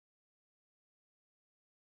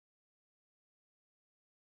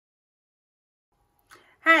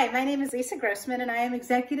Hi, my name is Lisa Grossman and I am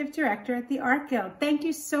Executive Director at the Art Guild. Thank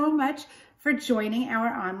you so much for joining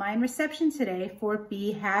our online reception today for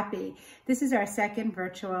Be Happy. This is our second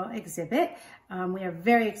virtual exhibit. We are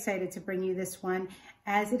very excited to bring you this one,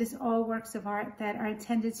 as it is all works of art that are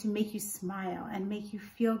intended to make you smile and make you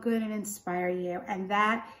feel good and inspire you, and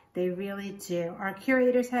that they really do. Our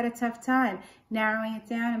curators had a tough time narrowing it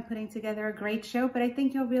down and putting together a great show, but I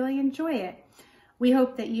think you'll really enjoy it. We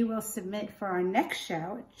hope that you will submit for our next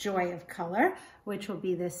show, Joy of Color, which will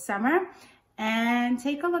be this summer. And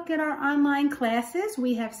take a look at our online classes.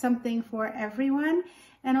 We have something for everyone.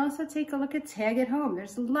 And also take a look at Tag at Home.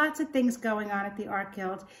 There's lots of things going on at the Art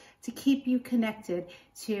Guild to keep you connected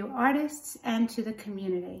to artists and to the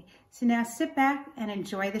community. So now sit back and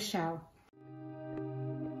enjoy the show.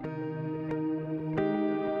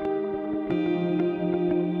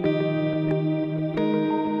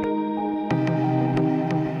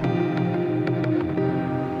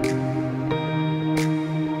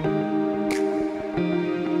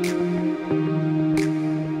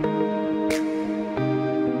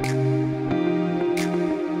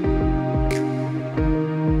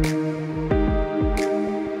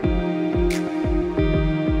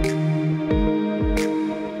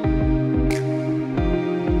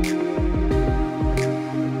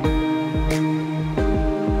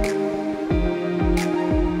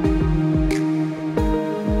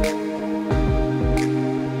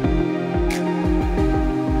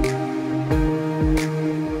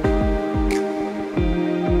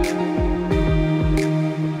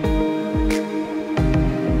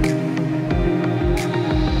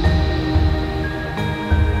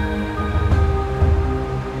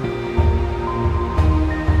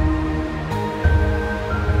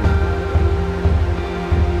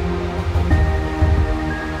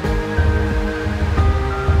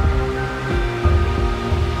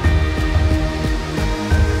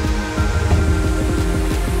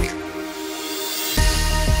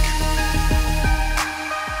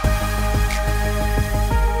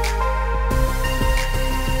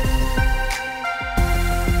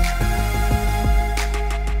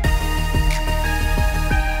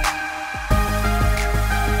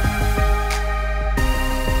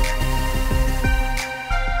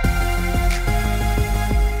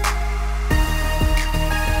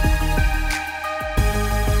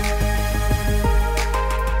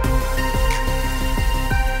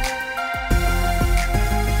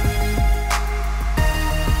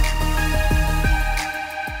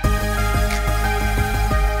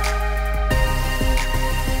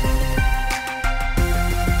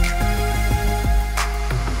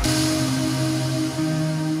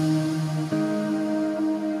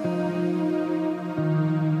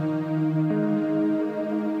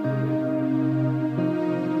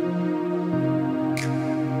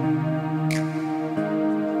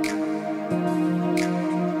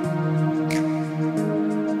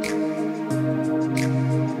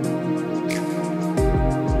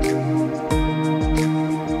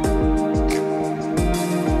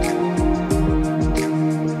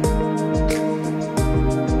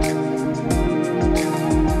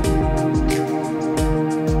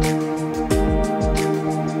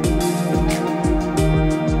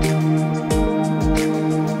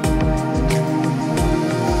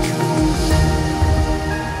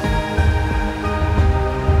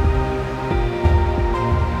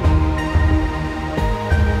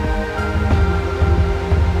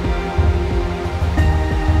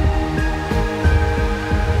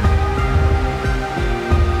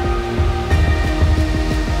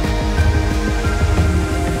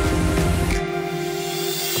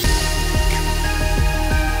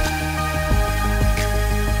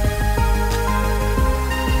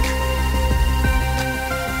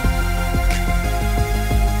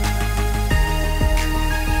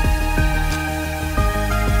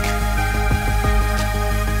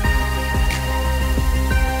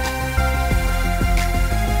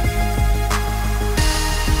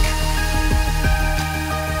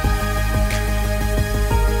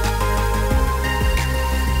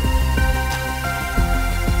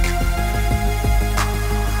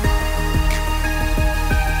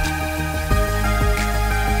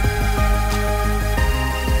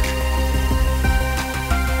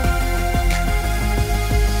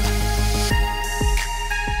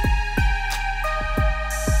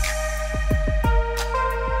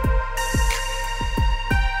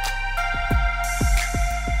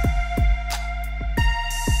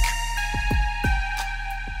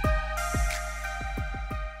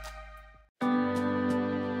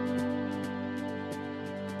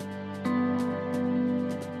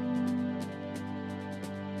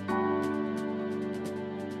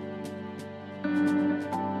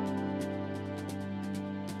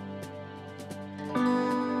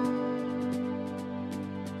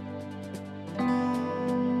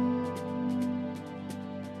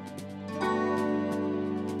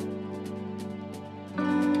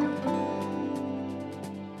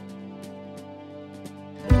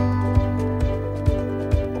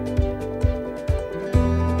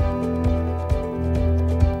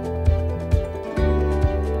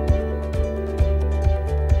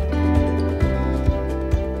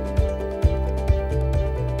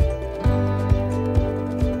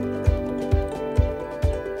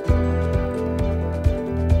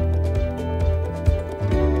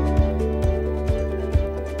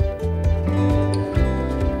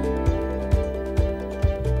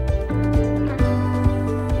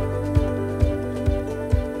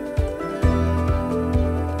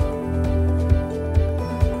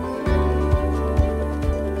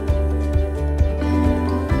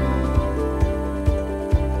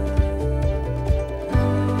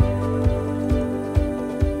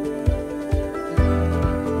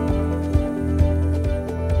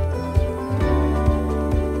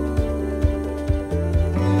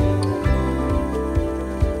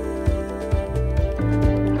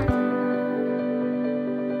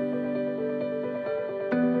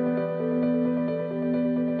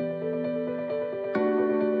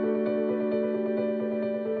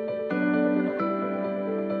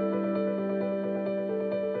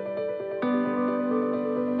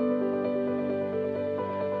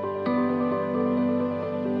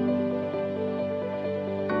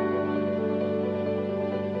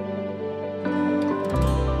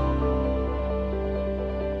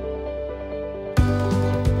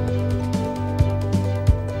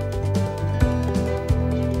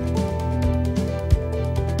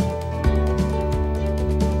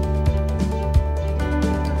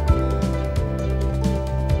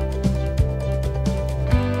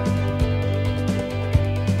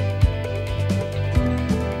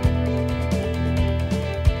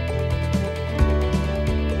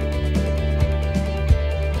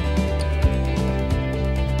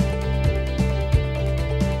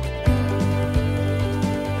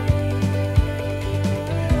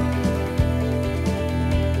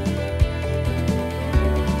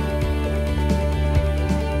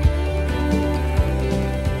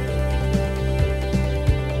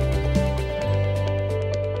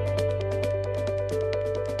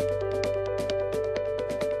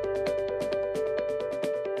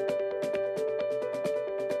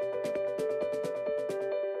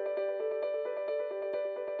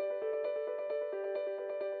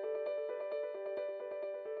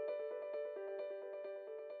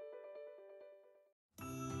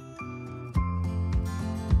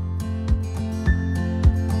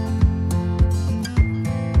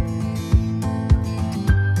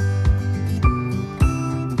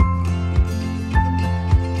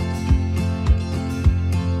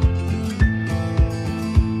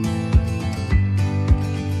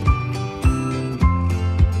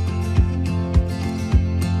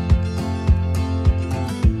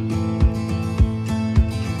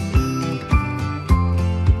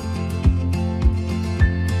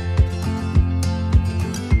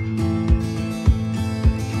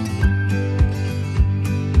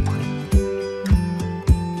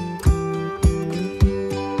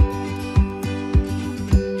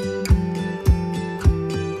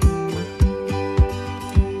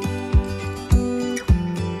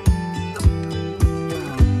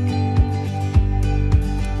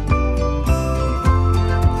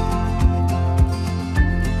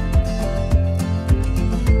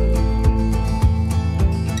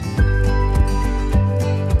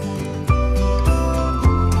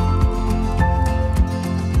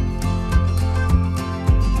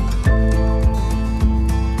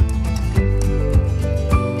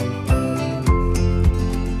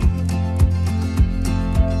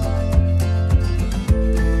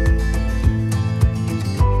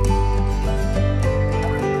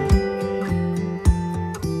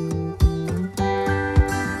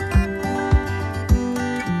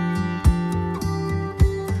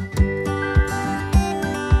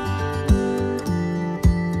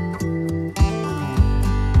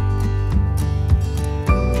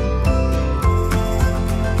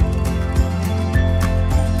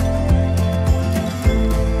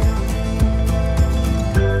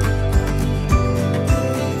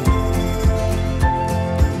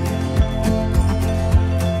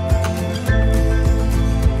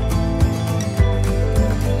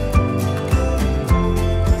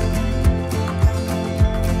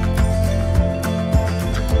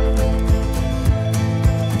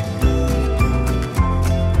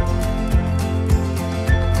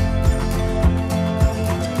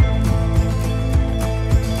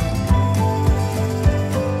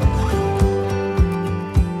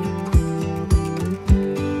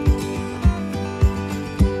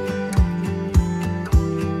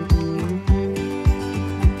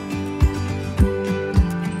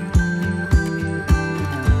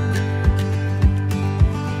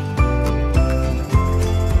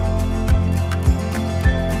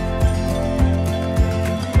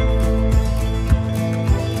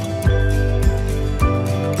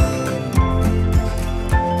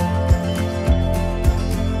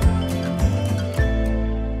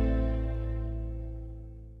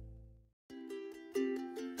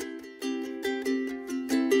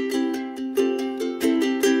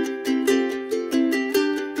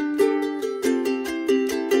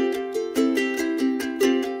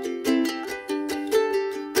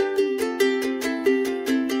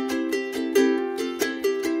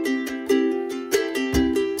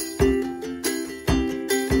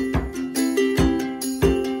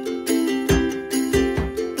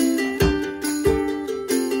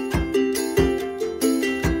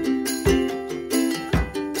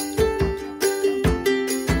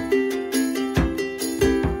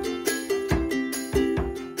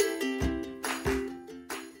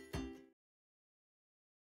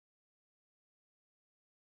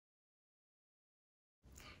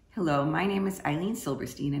 Hello, my name is Eileen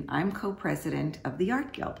Silverstein and I'm co-president of the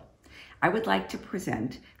Art Guild. I would like to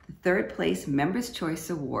present the third place Members' Choice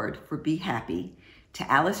Award for Be Happy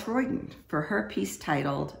to Alice Royden for her piece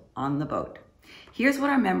titled On the Boat. Here's what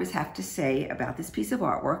our members have to say about this piece of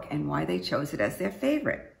artwork and why they chose it as their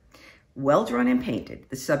favorite. Well drawn and painted.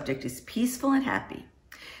 The subject is peaceful and happy.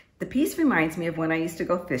 The piece reminds me of when I used to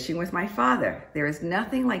go fishing with my father. There is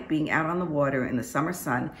nothing like being out on the water in the summer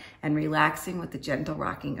sun and relaxing with the gentle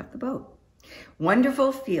rocking of the boat.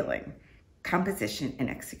 Wonderful feeling, composition,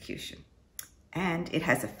 and execution. And it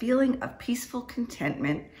has a feeling of peaceful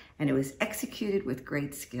contentment, and it was executed with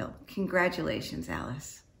great skill. Congratulations,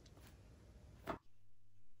 Alice.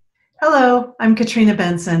 Hello, I'm Katrina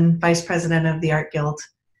Benson, Vice President of the Art Guild.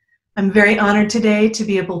 I'm very honored today to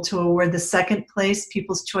be able to award the second place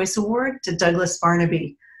People's Choice Award to Douglas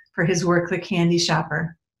Barnaby for his work, The Candy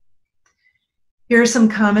Shopper. Here are some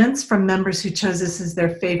comments from members who chose this as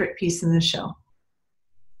their favorite piece in the show.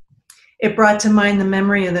 It brought to mind the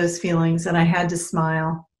memory of those feelings and I had to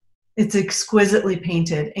smile. It's exquisitely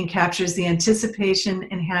painted and captures the anticipation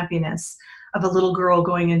and happiness of a little girl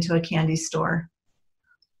going into a candy store.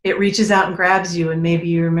 It reaches out and grabs you and maybe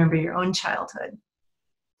you remember your own childhood.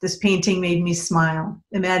 This painting made me smile,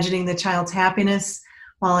 imagining the child's happiness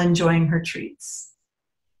while enjoying her treats.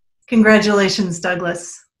 Congratulations,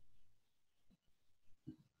 Douglas.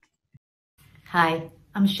 Hi,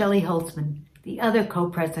 I'm Shelley Holtzman, the other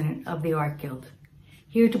co-president of the Art Guild,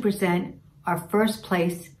 here to present our first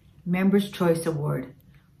place Members' Choice Award,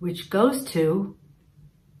 which goes to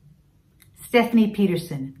Stephanie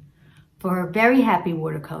Peterson for her very happy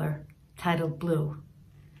watercolor titled Blue.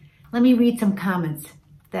 Let me read some comments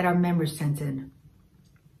that our members sent in.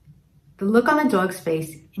 The look on the dog's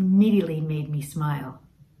face immediately made me smile.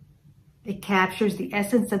 It captures the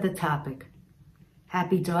essence of the topic.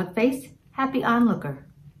 Happy dog face, happy onlooker.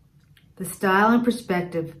 The style and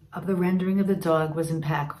perspective of the rendering of the dog was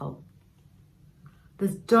impactful. The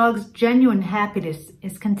dog's genuine happiness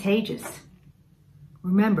is contagious.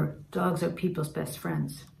 Remember, dogs are people's best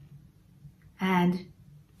friends. And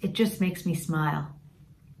it just makes me smile.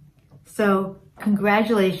 So,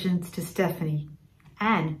 congratulations to Stephanie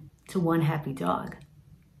and to One Happy Dog.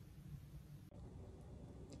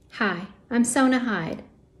 Hi, I'm Sona Hyde,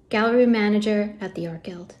 Gallery Manager at the Art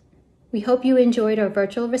Guild. We hope you enjoyed our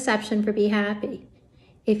virtual reception for Be Happy.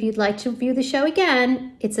 If you'd like to view the show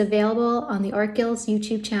again, it's available on the Art Guild's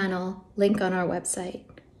YouTube channel, link on our website.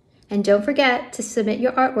 And don't forget to submit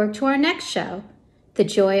your artwork to our next show, The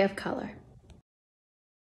Joy of Color.